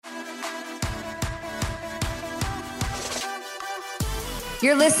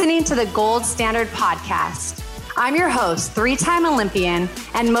You're listening to the Gold Standard Podcast. I'm your host, three-time Olympian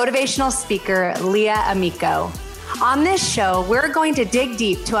and motivational speaker, Leah Amico. On this show, we're going to dig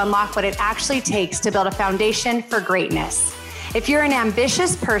deep to unlock what it actually takes to build a foundation for greatness. If you're an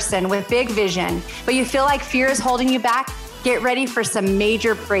ambitious person with big vision, but you feel like fear is holding you back, get ready for some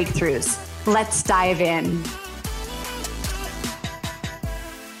major breakthroughs. Let's dive in.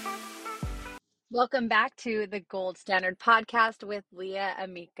 Welcome back to the Gold Standard Podcast with Leah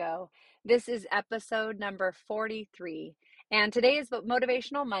Amico. This is episode number 43, and today is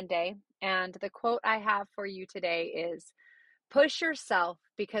Motivational Monday, and the quote I have for you today is, push yourself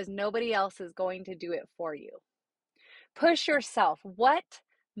because nobody else is going to do it for you. Push yourself. What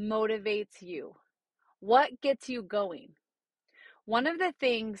motivates you? What gets you going? One of the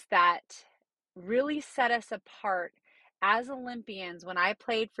things that really set us apart as Olympians when I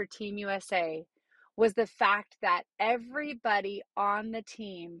played for Team USA was the fact that everybody on the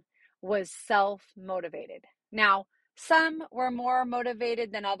team was self-motivated. Now, some were more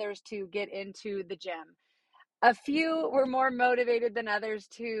motivated than others to get into the gym. A few were more motivated than others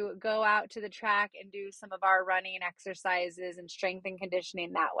to go out to the track and do some of our running exercises and strength and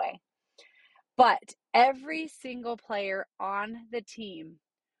conditioning that way. But every single player on the team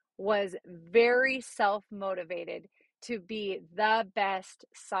was very self-motivated to be the best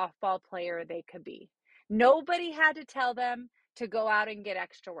softball player they could be. Nobody had to tell them to go out and get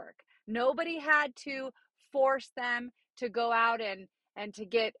extra work. Nobody had to force them to go out and to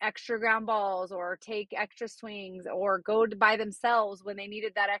get extra ground balls or take extra swings or go by themselves when they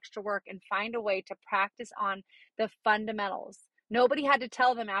needed that extra work and find a way to practice on the fundamentals. Nobody had to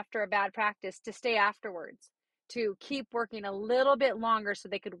tell them after a bad practice to stay afterwards, to keep working a little bit longer so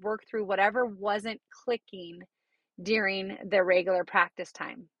they could work through whatever wasn't clicking during their regular practice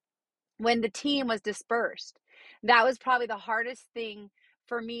time. When the team was dispersed, that was probably the hardest thing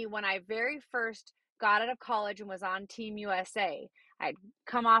for me when I very first got out of college and was on Team USA. I'd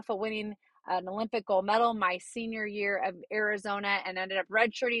come off of winning an Olympic gold medal my senior year of Arizona and ended up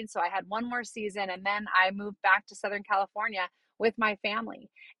redshirting, so I had one more season, and then I moved back to Southern California with my family.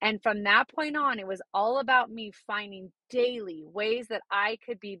 And from that point on, it was all about me finding daily ways that I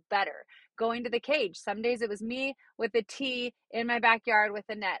could be better. Going to the cage. Some days it was me with a tee in my backyard with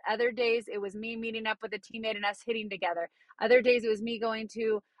a net. Other days it was me meeting up with a teammate and us hitting together. Other days it was me going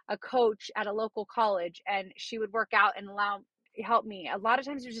to a coach at a local college and she would work out and help me. A lot of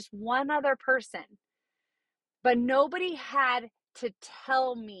times it was just one other person, but nobody had to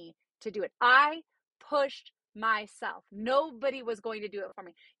tell me to do it. I pushed myself. Nobody was going to do it for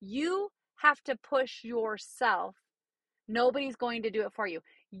me. You have to push yourself. Nobody's going to do it for you.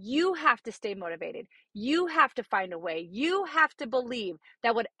 You have to stay motivated. You have to find a way. You have to believe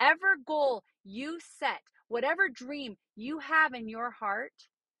that whatever goal you set, whatever dream you have in your heart,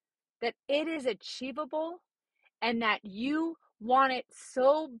 that it is achievable and that you want it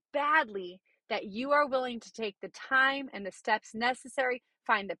so badly that you are willing to take the time and the steps necessary,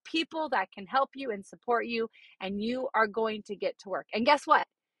 find the people that can help you and support you, and you are going to get to work. And guess what?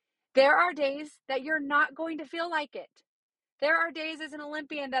 There are days that you're not going to feel like it. There are days as an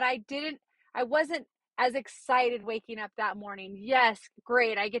Olympian that I wasn't as excited waking up that morning. Yes,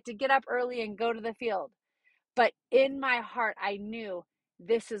 great. I get to get up early and go to the field. But in my heart, I knew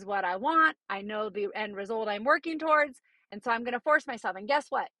this is what I want. I know the end result I'm working towards. And so I'm going to force myself. And guess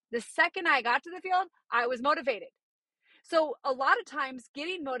what? The second I got to the field, I was motivated. So a lot of times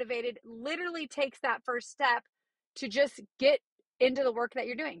getting motivated literally takes that first step to just get into the work that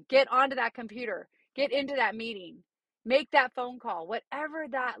you're doing. Get onto that computer. Get into that meeting. Make that phone call. Whatever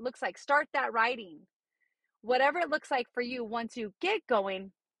that looks like. Start that writing. Whatever it looks like for you, once you get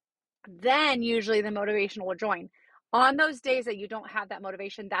going, then usually the motivation will join. On those days that you don't have that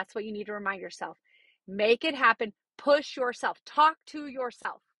motivation, that's what you need to remind yourself. Make it happen. Push yourself. Talk to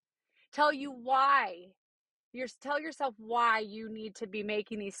yourself. Tell yourself why you need to be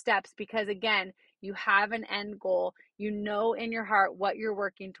making these steps, because again, you have an end goal. You know in your heart what you're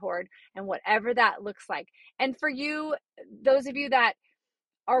working toward and whatever that looks like. And for you, those of you that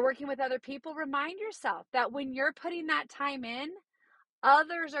are working with other people, remind yourself that when you're putting that time in,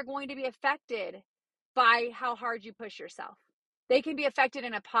 others are going to be affected by how hard you push yourself. They can be affected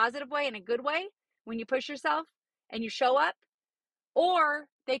in a positive way, in a good way, when you push yourself and you show up, or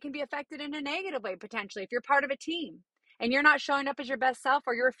they can be affected in a negative way, potentially, if you're part of a team and you're not showing up as your best self,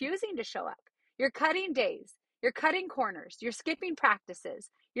 or you're refusing to show up. You're cutting days, you're cutting corners, you're skipping practices,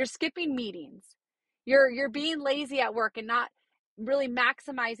 you're skipping meetings, you're being lazy at work and not really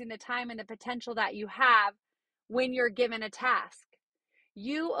maximizing the time and the potential that you have when you're given a task.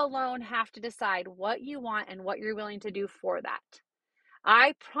 You alone have to decide what you want and what you're willing to do for that.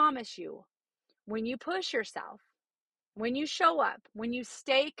 I promise you, when you push yourself, when you show up, when you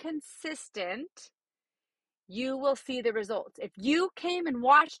stay consistent, you will see the results. If you came and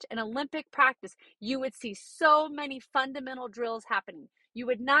watched an Olympic practice, you would see so many fundamental drills happening. You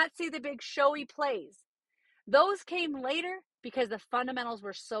would not see the big showy plays. Those came later because the fundamentals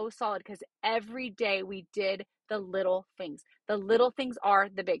were so solid, because every day we did the little things. The little things are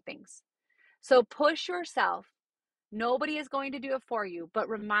the big things. So push yourself. Nobody is going to do it for you, but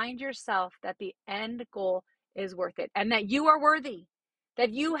remind yourself that the end goal is worth it and that you are worthy,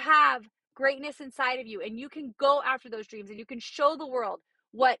 that you have greatness inside of you and you can go after those dreams and you can show the world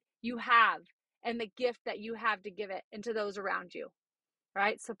what you have and the gift that you have to give it and to those around you,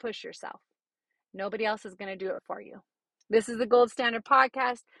 right? So push yourself. Nobody else is going to do it for you. This is the Gold Standard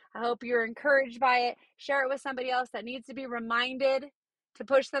Podcast. I hope you're encouraged by it. Share it with somebody else that needs to be reminded to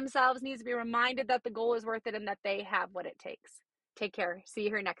push themselves, needs to be reminded that the goal is worth it and that they have what it takes. Take care. See you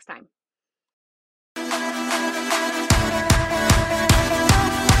here next time.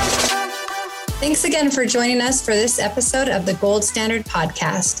 Thanks again for joining us for this episode of the Gold Standard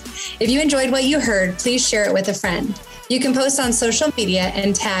Podcast. If you enjoyed what you heard, please share it with a friend. You can post on social media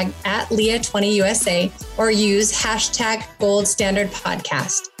and tag @Leah20USA or use hashtag Gold Standard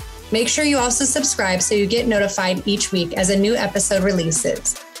Podcast. Make sure you also subscribe so you get notified each week as a new episode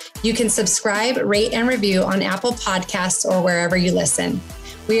releases. You can subscribe, rate, and review on Apple Podcasts or wherever you listen.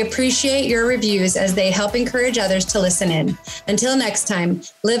 We appreciate your reviews as they help encourage others to listen in. Until next time,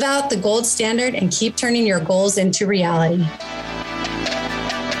 live out the gold standard and keep turning your goals into reality.